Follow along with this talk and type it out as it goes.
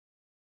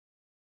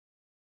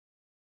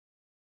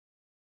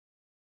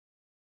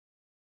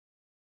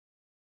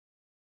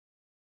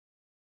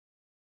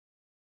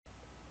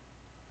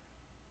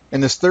In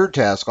this third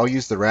task, I'll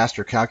use the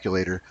raster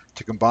calculator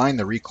to combine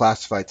the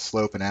reclassified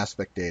slope and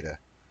aspect data.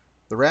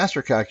 The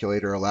raster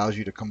calculator allows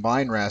you to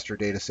combine raster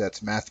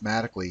datasets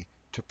mathematically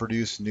to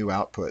produce new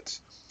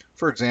outputs.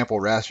 For example,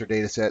 raster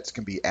datasets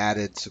can be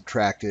added,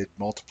 subtracted,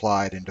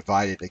 multiplied, and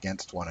divided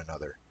against one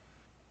another.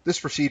 This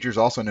procedure is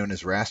also known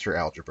as raster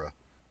algebra.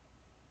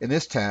 In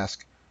this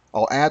task,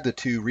 I'll add the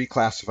two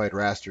reclassified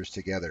rasters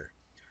together.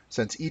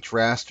 Since each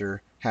raster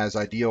has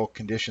ideal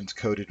conditions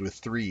coded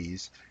with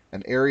 3's,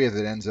 an area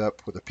that ends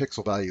up with a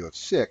pixel value of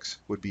 6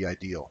 would be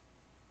ideal.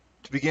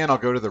 To begin, I'll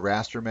go to the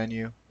raster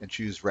menu and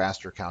choose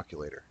raster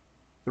calculator.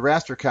 The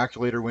raster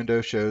calculator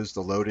window shows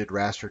the loaded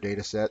raster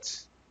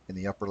datasets in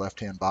the upper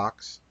left-hand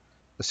box.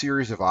 A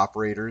series of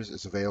operators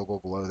is available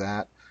below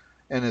that,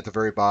 and at the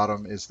very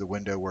bottom is the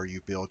window where you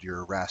build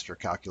your raster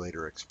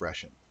calculator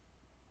expression.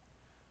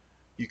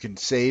 You can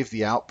save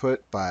the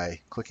output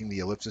by clicking the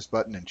ellipsis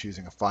button and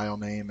choosing a file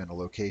name and a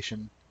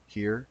location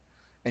here,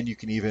 and you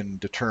can even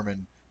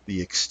determine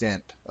the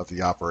extent of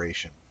the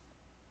operation.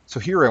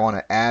 So here I want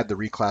to add the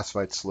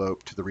reclassified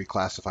slope to the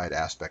reclassified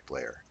aspect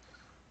layer.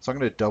 So I'm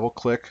going to double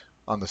click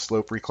on the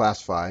slope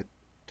reclassified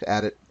to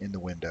add it in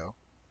the window.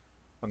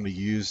 I'm going to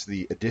use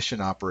the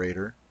addition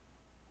operator.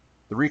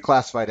 The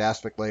reclassified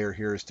aspect layer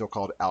here is still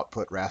called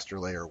output raster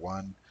layer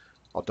 1.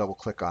 I'll double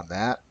click on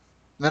that.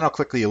 And then I'll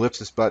click the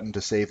ellipsis button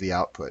to save the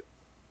output.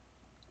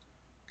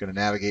 I'm going to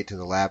navigate to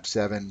the Lab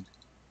 7,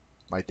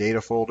 my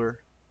data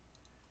folder,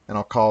 and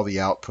I'll call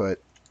the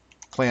output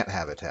plant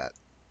habitat.img.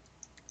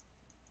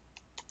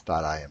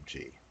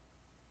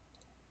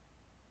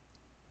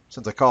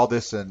 Since I called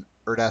this an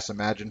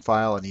ERDAS-Imagine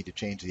file, I need to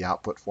change the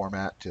output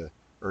format to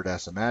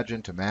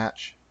ERDAS-Imagine to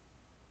match.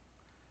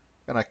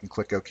 And I can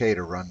click OK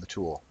to run the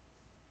tool.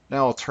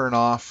 Now I'll turn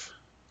off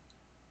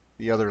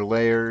the other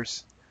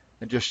layers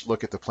and just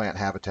look at the plant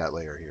habitat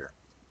layer here.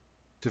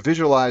 To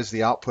visualize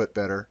the output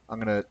better, I'm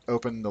going to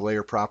open the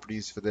layer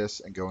properties for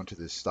this and go into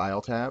the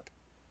Style tab.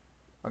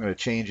 I'm going to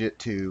change it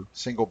to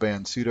single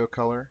band pseudo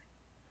color.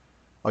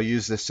 I'll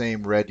use the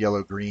same red,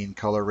 yellow, green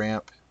color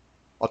ramp.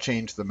 I'll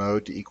change the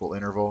mode to equal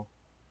interval,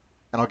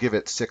 and I'll give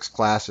it 6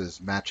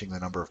 classes matching the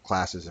number of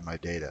classes in my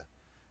data.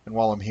 And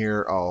while I'm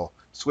here, I'll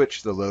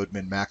switch the load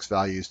min max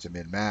values to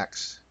min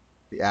max,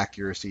 the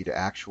accuracy to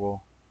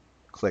actual,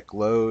 click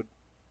load,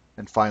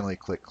 and finally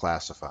click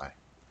classify.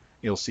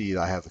 You'll see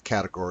I have the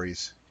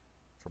categories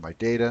for my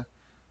data.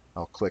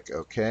 I'll click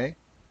OK.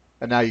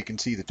 And now you can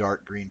see the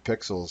dark green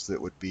pixels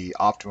that would be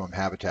optimum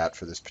habitat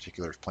for this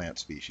particular plant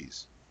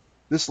species.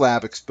 This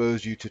lab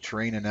exposed you to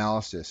terrain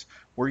analysis,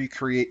 where you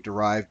create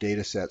derived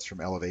data sets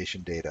from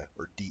elevation data,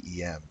 or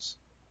DEMs.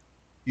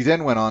 You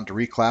then went on to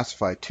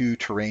reclassify 2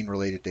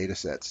 terrain-related data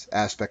sets,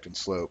 aspect and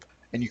slope,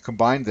 and you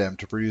combined them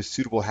to produce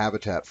suitable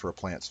habitat for a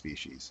plant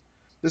species.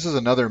 This is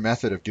another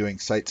method of doing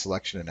site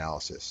selection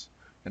analysis,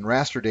 and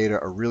raster data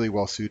are really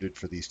well suited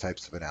for these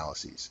types of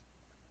analyses.